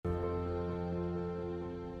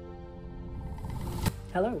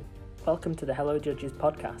Hello, welcome to the Hello Judges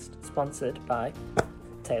podcast, sponsored by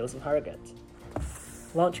Tales of Harrogate.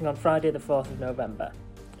 Launching on Friday the 4th of November,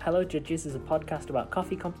 Hello Judges is a podcast about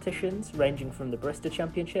coffee competitions ranging from the Barista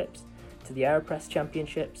Championships to the AeroPress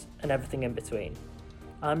Championships and everything in between.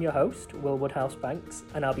 I'm your host, Will Woodhouse-Banks,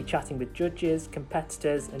 and I'll be chatting with judges,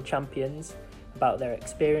 competitors and champions about their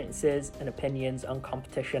experiences and opinions on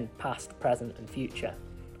competition past, present and future.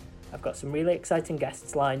 I've got some really exciting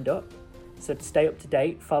guests lined up, so to stay up to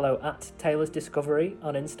date, follow at Taylor's Discovery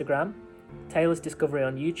on Instagram, Taylor's Discovery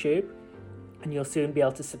on YouTube, and you'll soon be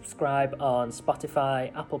able to subscribe on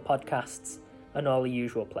Spotify, Apple Podcasts, and all the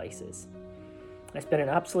usual places. It's been an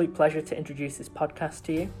absolute pleasure to introduce this podcast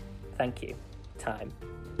to you. Thank you. Time.